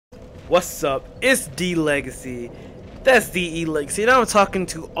What's up? It's D Legacy. That's DE Legacy, and I'm talking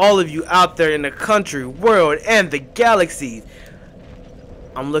to all of you out there in the country, world, and the galaxies.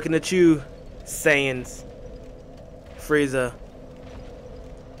 I'm looking at you, Saiyans, Frieza,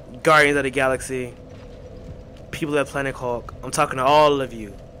 Guardians of the Galaxy, people at Planet Hulk. I'm talking to all of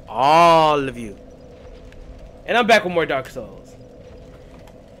you. All of you. And I'm back with more Dark Souls.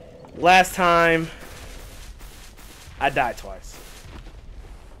 Last time, I died twice.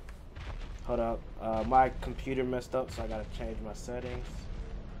 Hold up. My computer messed up, so I gotta change my settings.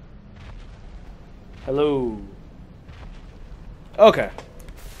 Hello. Okay.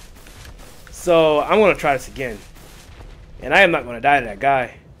 So, I'm gonna try this again. And I am not gonna die to that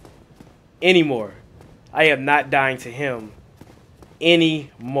guy anymore. I am not dying to him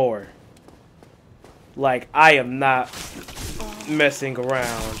anymore. Like, I am not messing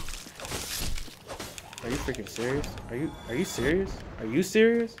around. Are you freaking serious? Are you serious? Are you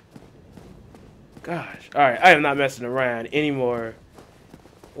serious? Gosh. Alright, I am not messing around anymore.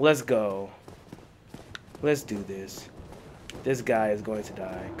 Let's go. Let's do this. This guy is going to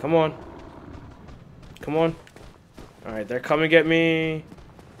die. Come on. Come on. Alright, they're coming at me.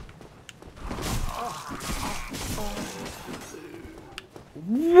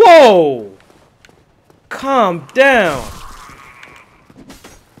 Whoa! Calm down.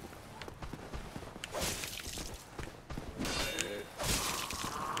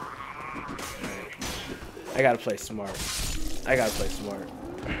 I gotta play smart. I gotta play smart.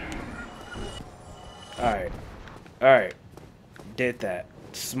 Alright. Alright. Did that.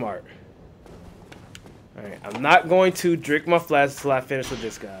 Smart. Alright. I'm not going to drink my flask until I finish with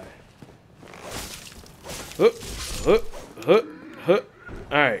this guy.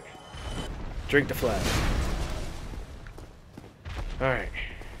 Alright. Drink the flask. Alright.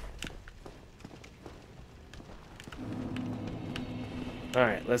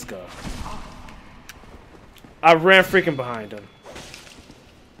 Alright, let's go. I ran freaking behind him.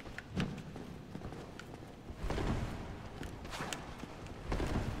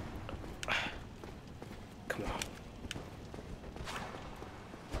 Come on.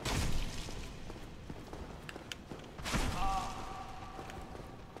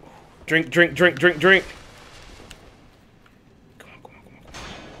 Drink, drink, drink, drink, drink. Come on, come on, come on, come on.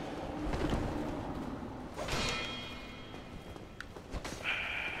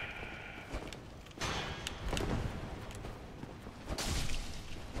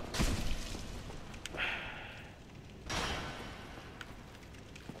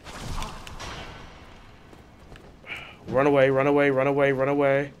 Run away, run away, run away, run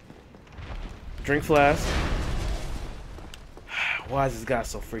away. Drink flask. Why is this guy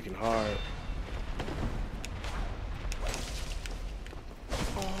so freaking hard?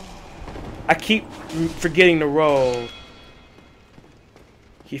 I keep forgetting to roll.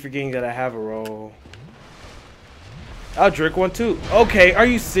 Keep forgetting that I have a roll. I'll drink one too. Okay, are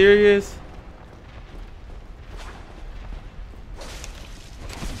you serious?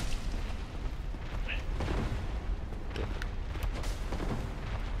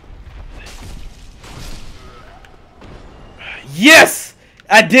 Yes!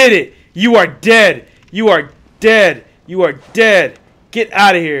 I did it! You are dead! You are dead! You are dead! Get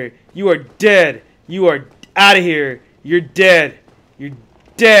out of here! You are dead! You are out of here! You're dead! You're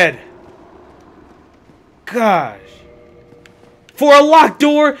dead! Gosh. For a locked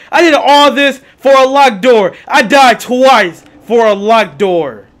door? I did all this for a locked door! I died twice for a locked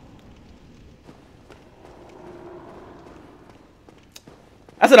door!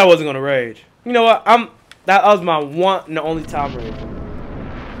 I said I wasn't gonna rage. You know what? That was my one and only time rage.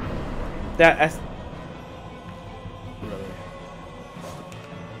 That's really.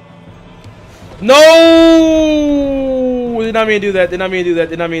 No! Did not mean to do that. Did not mean to do that.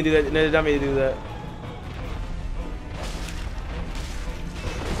 Did not mean to do that. Did not mean to do that.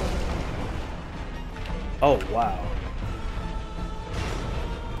 Oh wow.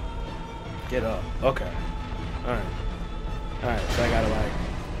 Get up. Okay. All right. All right. So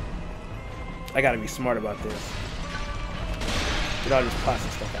I gotta be smart about this. Get all this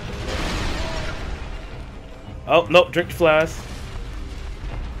plastic stuff out there. Oh, nope, drink the flask.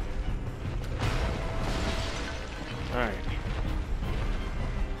 Alright.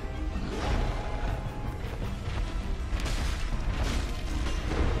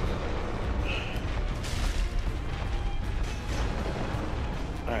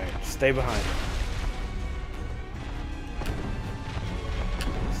 Alright, stay behind him.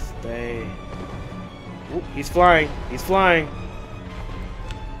 Stay. Ooh, he's flying. He's flying.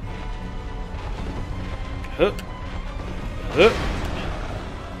 Huh.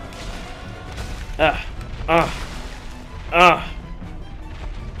 Huh.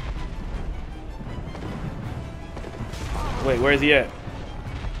 Wait, where is he at?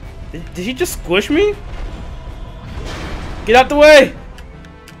 Did he just squish me? Get out the way!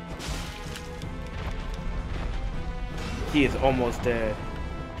 He is almost dead.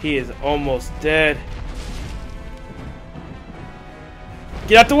 He is almost dead.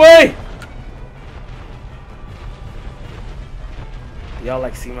 Get out the way! Y'all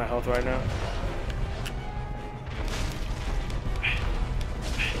like see my health right now?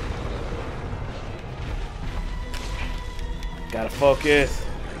 Gotta focus.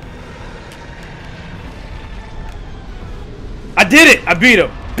 I did it! I beat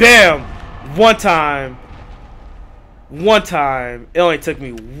him! Bam! One time. One time. It only took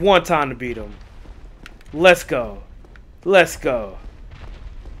me one time to beat him. Let's go. Let's go.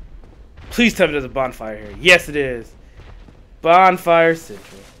 Please tell me there's a bonfire here. Yes, it is. Bonfire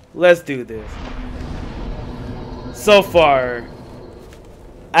Central. Let's do this. So far,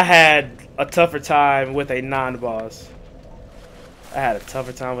 I had a tougher time with a non-boss. I had a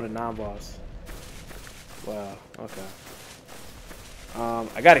tougher time with a non-boss. Wow. Okay.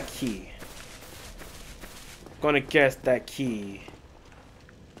 I got a key. Gonna guess that key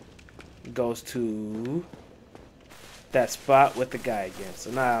goes to that spot with the guy again. So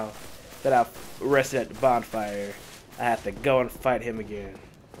now that I've rested at the bonfire, I have to go and fight him again.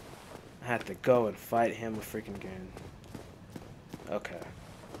 I have to go and fight him freaking again. Okay.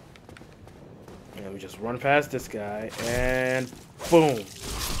 And we just run past this guy and boom.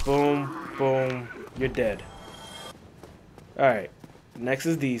 Boom. Boom. You're dead. Alright. Next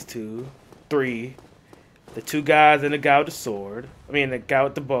is these two. 3. The 2 guys and the guy with the sword. I mean, the guy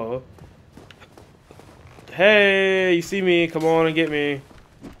with the bow. Hey, you see me. Come on and get me.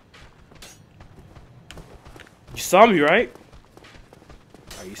 You saw me, right?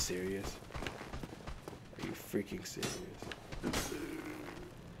 Are you serious? Are you freaking serious?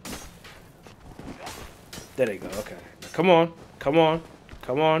 There they go. Okay. Now, come on. Come on.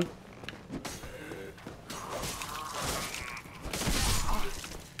 Come on.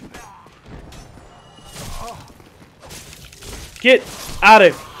 Get out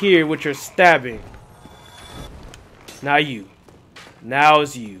of here with your stabbing. Now you. Now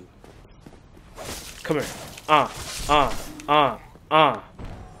it's you. Come here.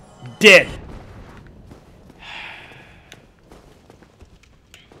 Dead.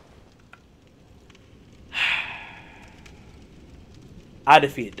 I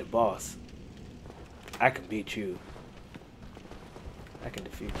defeated the boss. I can beat you. I can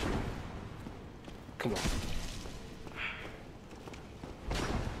defeat you. Come on.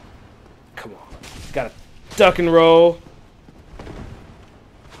 Come on. Gotta duck and roll.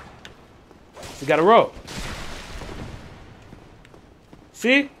 We gotta roll.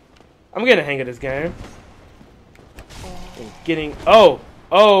 See? I'm getting the hang of this game. I'm getting...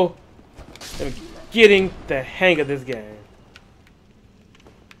 I'm getting the hang of this game.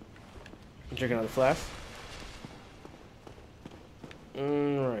 I'm drinking another flask.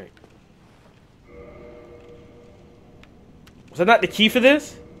 Alright. Was that not the key for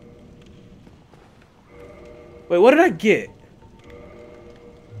this? Wait, what did I get?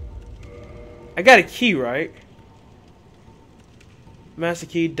 I got a key, right? Master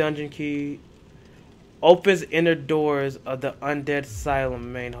key, dungeon key. Opens inner doors of the undead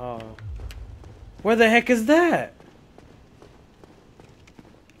asylum main hall. Where the heck is that?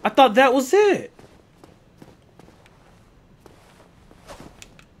 I thought that was it.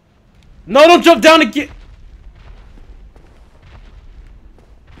 No, don't jump down again.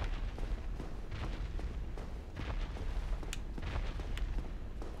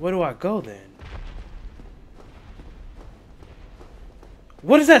 Where do I go then?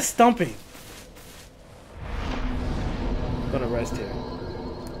 What is that stumping? I'm gonna rest here.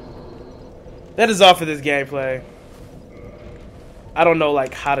 That is all for this gameplay. I don't know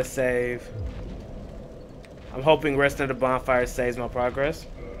like how to save. I'm hoping resting at the bonfire saves my progress.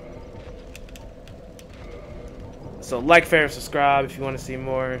 So like, favorite, subscribe if you want to see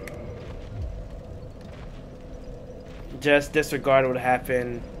more. Just disregard what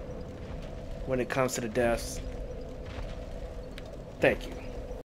happened when it comes to the deaths. Thank you.